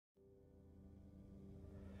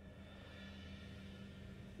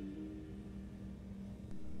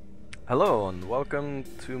Hello and welcome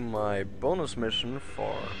to my bonus mission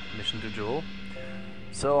for Mission to Jool.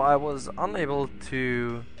 So I was unable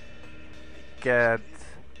to get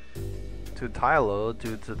to Tylo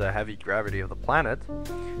due to the heavy gravity of the planet,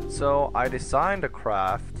 so I designed a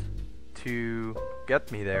craft to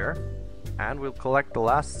get me there, and we'll collect the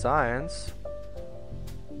last science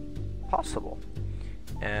possible.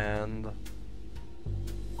 And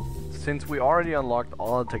since we already unlocked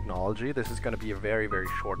all the technology, this is going to be a very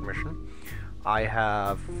short mission. I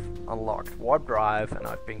have unlocked warp drive and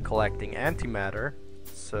I've been collecting antimatter,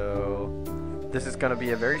 so this is going to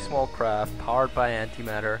be a very small craft powered by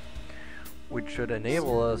antimatter, which should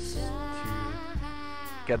enable us to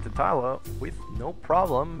get to Tylo with no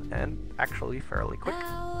problem and actually fairly quick.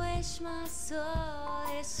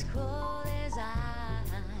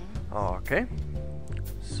 Okay,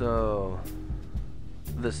 so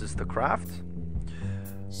this is the craft.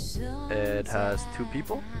 It has 2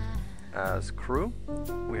 people as crew.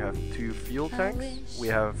 We have 2 fuel tanks. We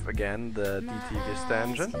have again the DT Vista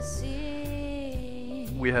engine.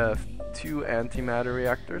 We have 2 antimatter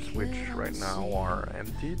reactors, which right now are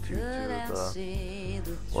empty due to the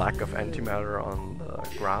lack of antimatter on the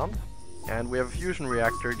ground. And we have a fusion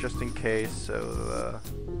reactor just in case, so the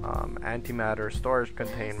antimatter storage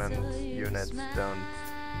containment units don't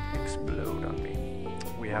explode on me.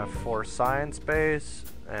 We have 4 science bays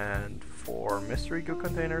and 4 mystery goo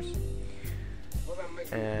containers.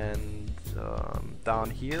 And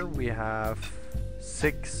down here we have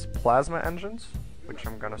 6 plasma engines, which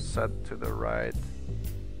I'm gonna set to the right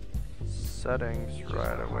settings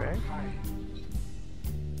right away.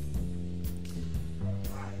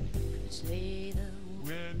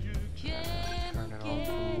 Turn it on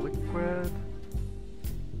to liquid.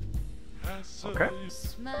 Okay.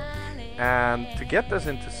 And to get this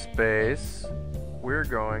into space, we're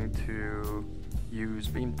going to use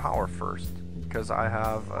beam power first, because I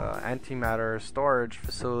have an antimatter storage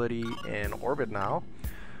facility in orbit now,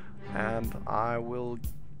 and I will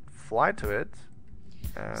fly to it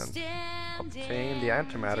and obtain the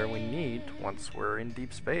antimatter we need once we're in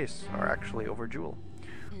deep space, or actually over Jool.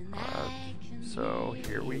 So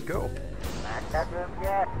here we go.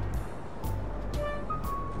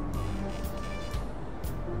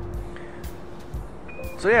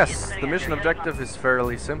 So yes, the mission objective is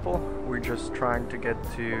fairly simple. We're just trying to get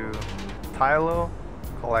to Tylo,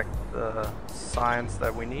 collect the science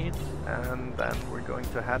that we need, and then we're going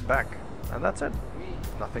to head back. And that's it.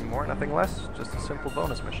 Nothing more, nothing less, just a simple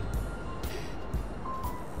bonus mission.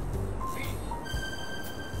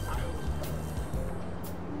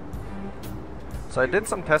 So I did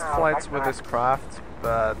some test flights with this craft,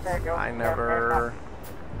 but I never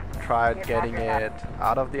tried getting it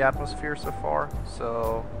out of the atmosphere so far,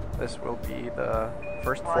 so this will be the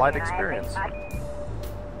first flight experience.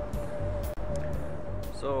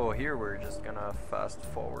 So here we're just gonna fast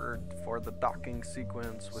forward for the docking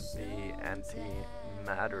sequence with the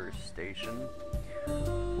antimatter station.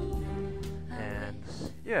 And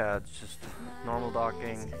yeah, it's just normal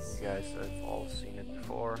docking. You guys have all seen it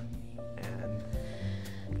before. And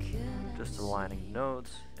just aligning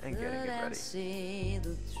nodes and getting it ready.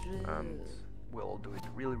 And we'll do it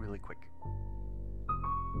really quick.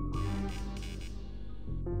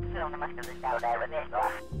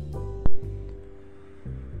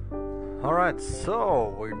 Alright,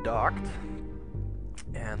 so we're docked.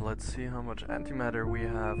 And let's see how much antimatter we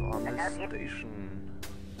have on this station.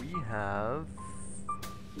 We have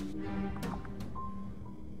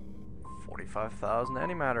 45,000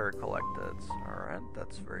 antimatter collected. Alright,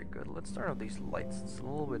 that's very good. Let's turn off these lights, it's a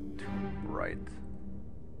little bit too bright.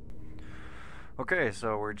 Okay,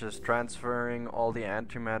 so we're just transferring all the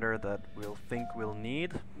antimatter that we'll think we'll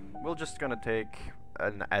need. We're just gonna take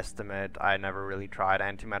an estimate. I never really tried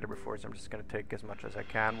antimatter before, so I'm just gonna take as much as I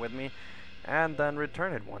can with me and then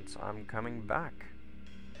return it once I'm coming back.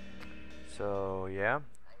 So yeah,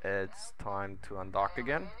 it's time to undock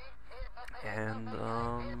again. And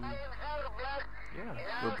yeah,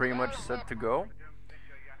 we're pretty much set to go.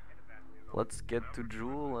 Let's get to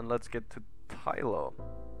Jool and let's get to Tylo.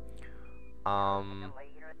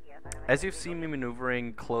 As you've seen me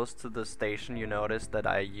maneuvering close to the station, you notice that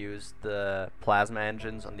I used the plasma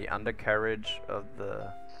engines on the undercarriage of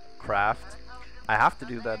the craft. I have to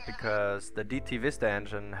do that because the DT Vista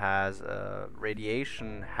engine has a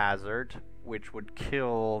radiation hazard which would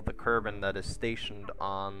kill the Kerbin that is stationed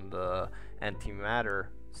on the antimatter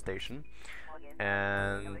station,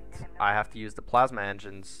 and I have to use the plasma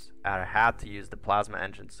engines. I had to use the plasma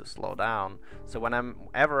engines to slow down. So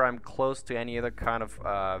whenever I'm close to any other kind of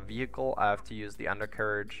vehicle, I have to use the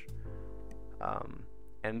undercarriage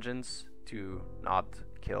engines to not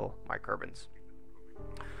kill my Kerbins.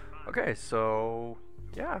 Okay, so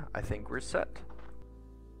yeah, I think we're set.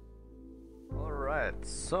 Alright,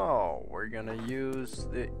 so we're gonna use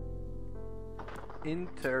the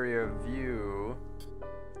interior view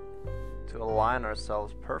to align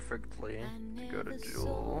ourselves perfectly to go to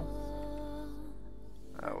Jool.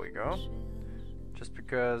 There we go. Just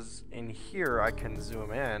because in here I can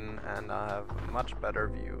zoom in and I have a much better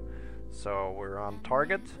view. So we're on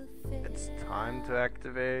target. It's time to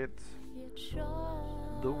activate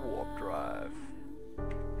the warp drive.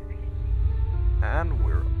 And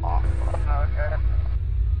we're off.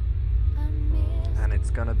 And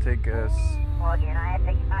it's gonna take us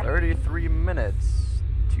 33 minutes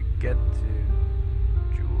to get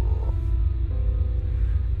to Jool.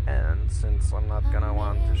 And since I'm not gonna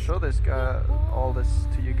want to show this guy all this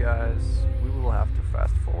to you guys, we will have to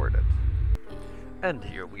fast forward it. And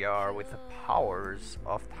here we are with the powers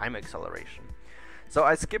of time acceleration. So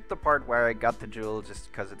I skipped the part where I got to Jool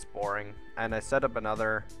just because it's boring, and I set up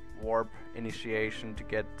another warp initiation to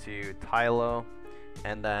get to Tylo,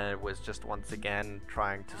 and then it was just once again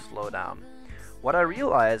trying to slow down. What I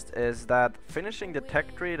realized is that finishing the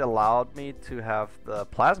tech tree allowed me to have the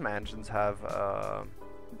plasma engines have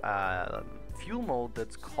fuel mode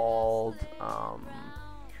that's called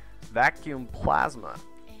vacuum plasma.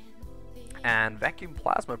 And vacuum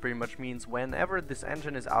plasma pretty much means whenever this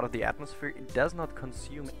engine is out of the atmosphere, it does not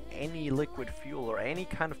consume any liquid fuel or any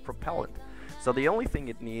kind of propellant. So the only thing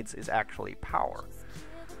it needs is actually power.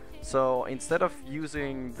 So instead of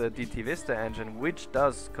using the DT Vista engine, which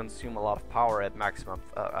does consume a lot of power at maximum,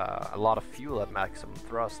 a lot of fuel at maximum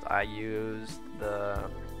thrust, I used the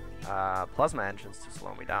plasma engines to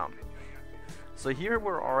slow me down. So here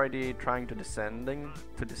we're already trying to descend,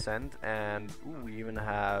 and ooh, we even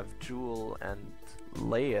have Jool and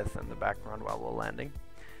Layeth in the background while we're landing.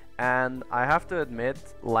 And I have to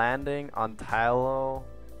admit, landing on Tylo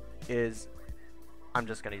is, I'm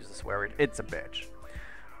just gonna use the swear word, it's a bitch.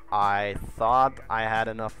 I thought I had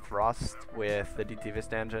enough thrust with the DT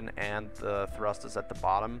Vista engine and the thrusters at the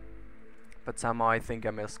bottom, but somehow I think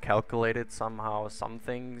I miscalculated somehow some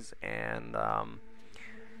things, and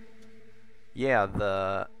yeah,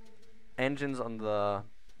 the engines on the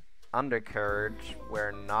undercarriage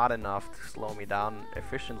were not enough to slow me down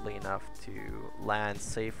efficiently enough to land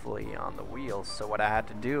safely on the wheels. So what I had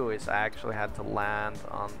to do is I actually had to land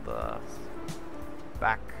on the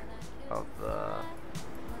back of the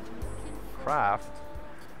craft,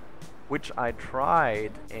 which I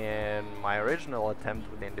tried in my original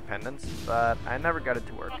attempt with Indipendence, but I never got it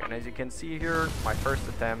to work. And as you can see here, my first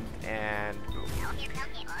attempt, and boom.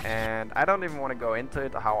 And I don't even want to go into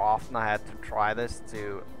it how often I had to try this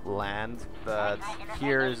to land, but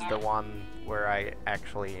here's the one where I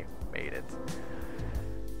actually made it.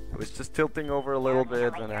 It was just tilting over a little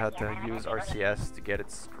bit, and I had to use RCS to get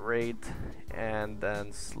it straight, and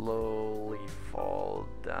then slowly fall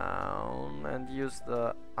down and use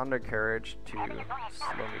the undercarriage to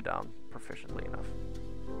slow me down proficiently enough.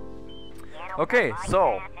 Okay,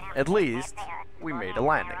 so at least we made a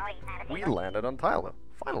landing. We landed on Tylo,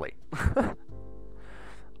 finally.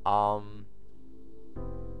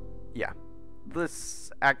 Yeah,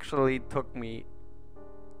 this actually took me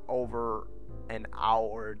over an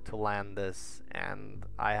hour to land this, and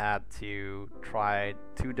I had to try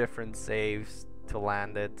 2 different saves to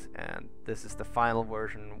land it, and this is the final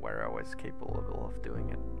version where I was capable of doing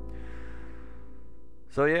it.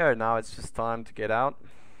 So yeah, now it's just time to get out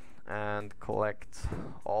and collect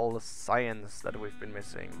all the science that we've been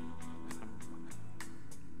missing.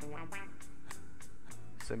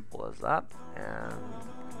 Simple as that. And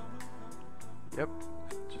yep,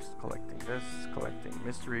 just collecting this, collecting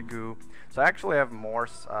mystery goo. So I actually have more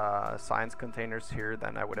science containers here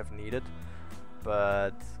than I would have needed,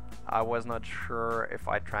 but I was not sure if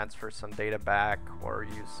I transfer some data back or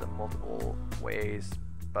use some multiple ways,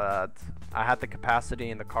 but I had the capacity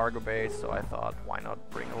in the cargo bay, so I thought, why not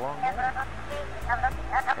bring along more?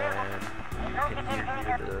 And you can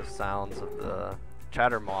hear the sounds of the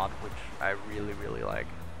chatter mod, which I really, really like.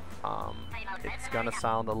 It's gonna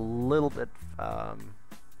sound a little bit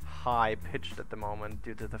high-pitched at the moment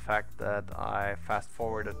due to the fact that I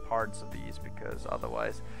fast-forwarded parts of these, because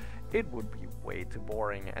otherwise it would be way too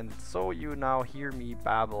boring, and so you now hear me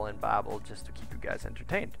babble and babble just to keep you guys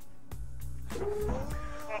entertained.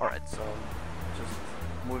 Alright, so just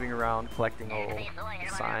moving around, collecting all the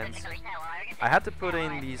signs. I had to put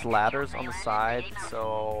in these ladders on the side,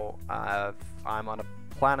 so I'm on a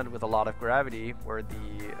planet with a lot of gravity where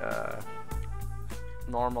the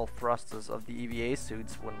normal thrusters of the EVA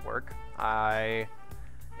suits wouldn't work. I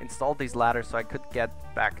installed these ladders so I could get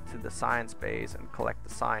back to the science base and collect the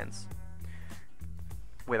science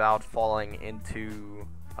without falling into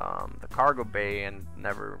the cargo bay and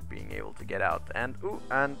never being able to get out. And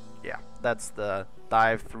yeah, that's the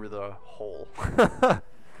dive through the hole.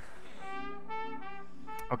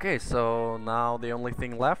 Okay, so now the only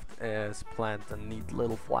thing left is plant a neat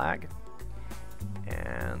little flag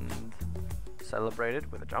and celebrate it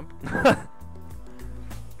with a jump.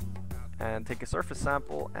 And take a surface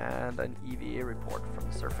sample and an EVA report from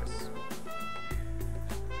the surface.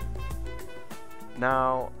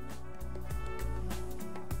 Now,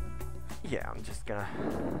 yeah, I'm just gonna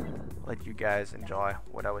let you guys enjoy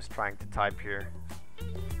what I was trying to type here,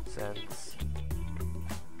 since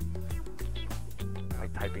my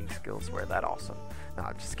typing skills were that awesome. No,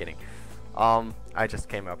 I'm just kidding. I just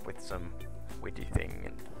came up with some witty thing,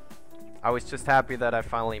 and I was just happy that I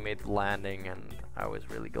finally made the landing, and I was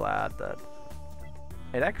really glad that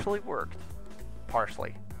it actually worked,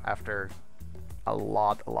 partially, after a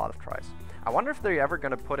lot of tries. I wonder if they're ever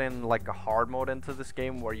gonna put in like a hard mode into this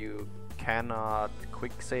game where you cannot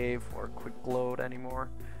quick save or quick load anymore.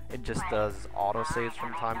 It just does auto saves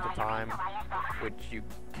from time to time, which you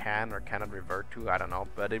can or cannot revert to, I don't know.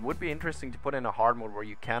 But it would be interesting to put in a hard mode where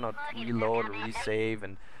you cannot reload or resave,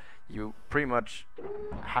 and you pretty much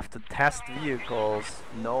have to test vehicles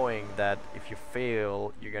knowing that if you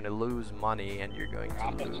fail, you're going to lose money and you're going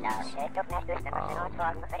to lose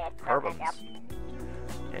carbons.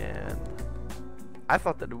 And I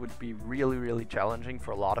thought that it would be really challenging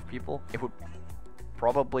for a lot of people. It would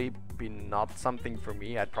probably be not something for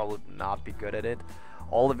me. I'd probably not be good at it.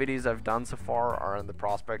 All the videos I've done so far are in the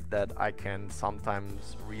prospect that I can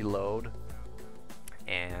sometimes reload,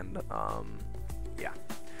 and yeah.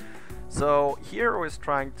 So here I was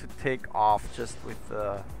trying to take off just with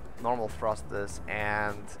the normal thrusters,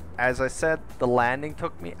 and as I said, the landing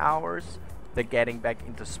took me hours. The getting back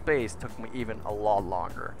into space took me even a lot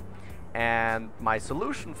longer. And my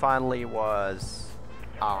solution finally was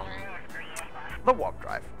the warp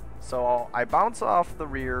drive. So I bounce off the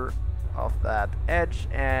rear of that edge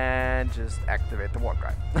and just activate the warp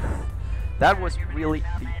drive. That was really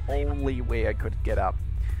the only way I could get up.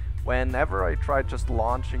 Whenever I tried just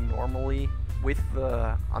launching normally with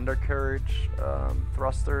the undercarriage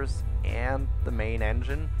thrusters and the main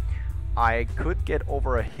engine, I could get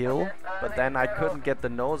over a hill, but then I couldn't get the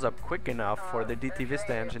nose up quick enough for the DT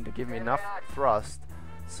Vista engine to give me enough thrust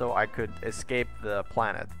so I could escape the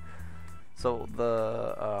planet. So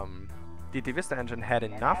the DT Vista engine had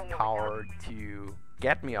enough power to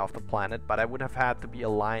get me off the planet, but I would have had to be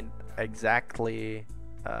aligned exactly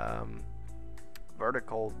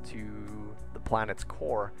vertical to the planet's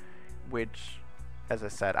core, which, as I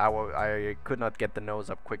said, I could not get the nose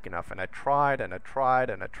up quick enough, and I tried and I tried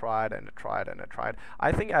and I tried and I tried and I tried.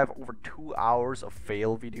 I think I have over 2 hours of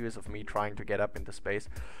fail videos of me trying to get up into space,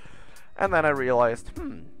 and then I realized,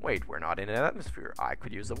 wait, we're not in an atmosphere. I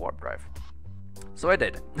could use the warp drive. So I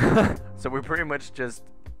did. So we pretty much just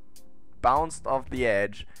bounced off the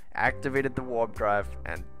edge, activated the warp drive,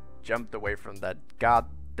 and jumped away from that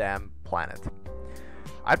goddamn planet.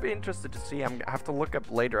 I'd be interested to see. I have to look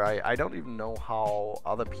up later. I don't even know how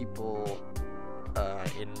other people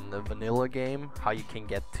in the vanilla game, how you can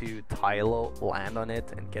get to Tylo, land on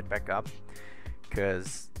it, and get back up,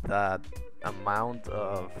 because that amount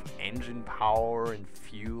of engine power and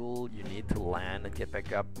fuel you need to land and get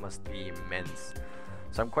back up must be immense.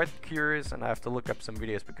 So I'm quite curious, and I have to look up some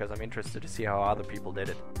videos because I'm interested to see how other people did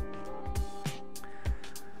it.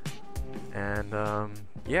 And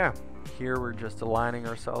yeah, here we're just aligning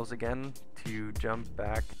ourselves again to jump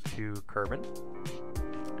back to Kerbin.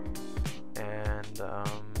 And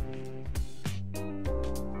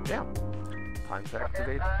yeah, time to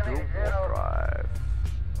activate the warp drive.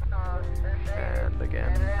 And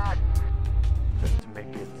again, just to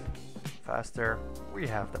make it faster, we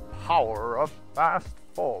have the power of fast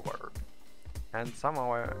forward. And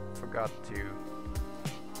somehow I forgot to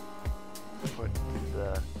put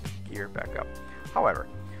the gear back up. However,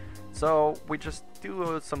 so we just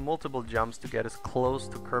do some multiple jumps to get as close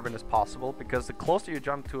to Kerbin as possible, because the closer you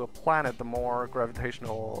jump to a planet, the more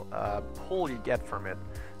gravitational pull you get from it.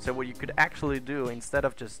 So what you could actually do, instead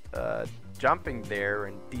of just jumping there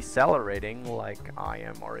and decelerating like I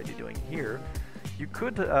am already doing here, you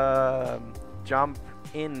could jump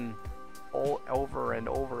in over and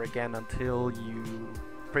over again until you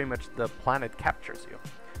pretty much the planet captures you.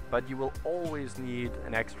 But you will always need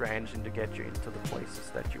an extra engine to get you into the places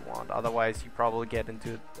that you want. Otherwise, you probably get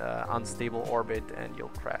into unstable orbit and you'll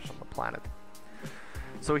crash on the planet.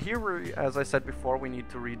 So here, as I said before, we need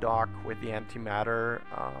to redock with the antimatter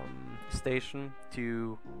station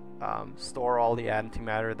to store all the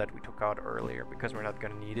antimatter that we took out earlier, because we're not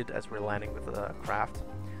going to need it as we're landing with a craft.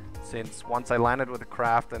 Since once I landed with a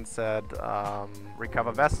craft and said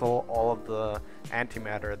recover vessel, all of the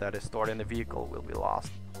antimatter that is stored in the vehicle will be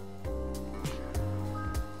lost.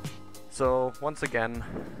 So once again,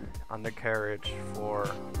 undercarriage for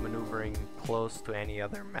maneuvering close to any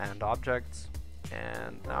other manned objects.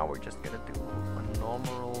 And now we're just gonna do a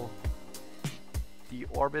normal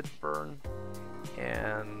deorbit burn,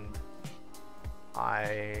 and I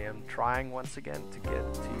am trying once again to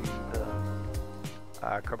get to the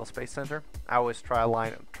Kerbal Space Center. I always try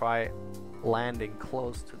landing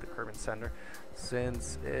close to the Kerbal Center,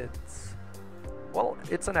 since it's, well,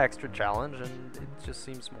 it's an extra challenge, and it just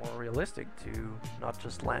seems more realistic to not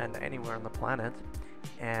just land anywhere on the planet.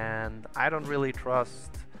 And I don't really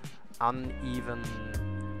trust uneven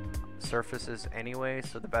surfaces anyway,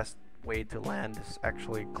 so the best way to land is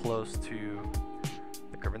actually close to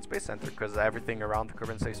the Kerbal Space Center, because everything around the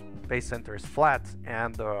Kerbal Space Center is flat,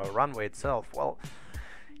 and the runway itself, well,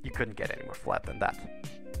 you couldn't get any more flat than that.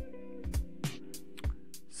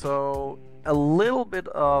 So a little bit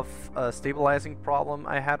of a stabilizing problem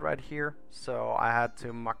I had right here, so I had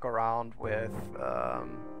to muck around with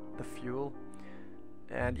the fuel.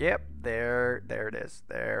 And yep, there it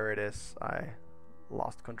is. I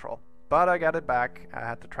lost control, but I got it back. I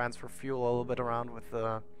had to transfer fuel a little bit around with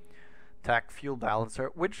the TAC fuel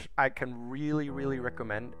balancer, which I can really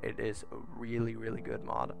recommend. It is a really good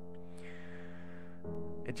mod.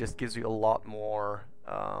 It just gives you a lot more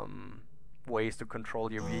ways to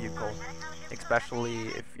control your vehicle, especially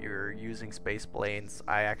if you're using space planes.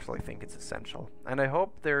 I actually think it's essential, and I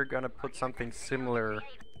hope they're gonna put something similar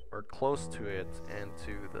or close to it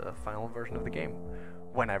into the final version of the game,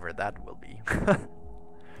 whenever that will be.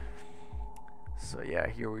 So yeah,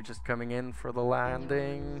 here we're just coming in for the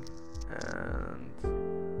landing, and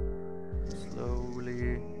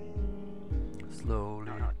slowly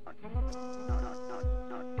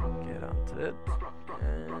get onto it,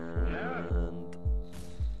 and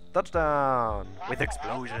touchdown with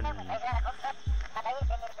explosion.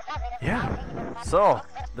 Yeah, so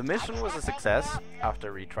the mission was a success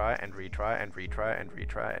after retry.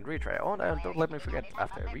 Oh, no, don't let me forget,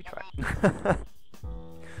 after retry.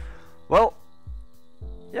 Well,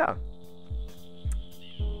 yeah,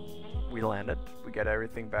 we landed. We got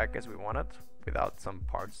everything back as we wanted, without some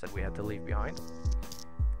parts that we had to leave behind.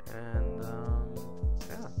 And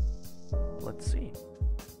yeah, let's see.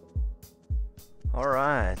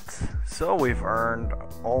 Alright, so we've earned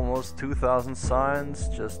almost 2,000 signs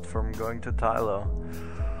just from going to Tylo.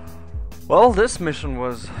 Well, this mission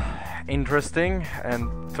was interesting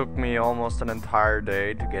and took me almost an entire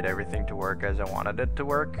day to get everything to work as I wanted it to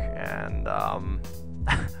work. And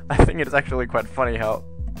I think it's actually quite funny how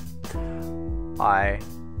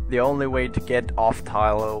the only way to get off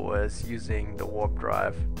Tylo was using the warp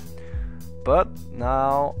drive. But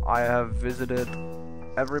now I have visited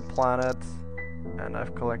every planet, and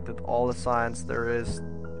I've collected all the signs there is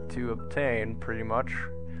to obtain, pretty much.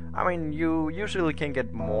 I mean, you usually can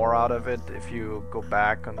get more out of it if you go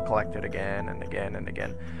back and collect it again and again and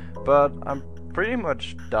again. But I'm pretty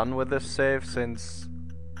much done with this save, since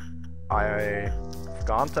I've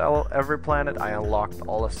gone to every planet, I unlocked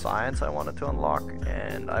all the signs I wanted to unlock,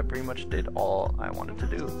 and I pretty much did all I wanted to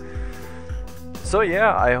do. So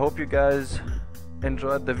yeah, I hope you guys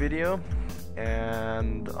enjoyed the video,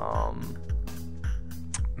 and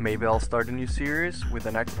maybe I'll start a new series with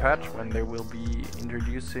the next patch, when they will be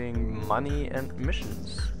introducing money and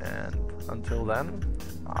missions. And until then,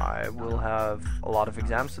 I will have a lot of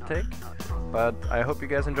exams to take, but I hope you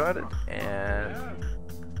guys enjoyed it, and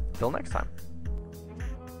till next time.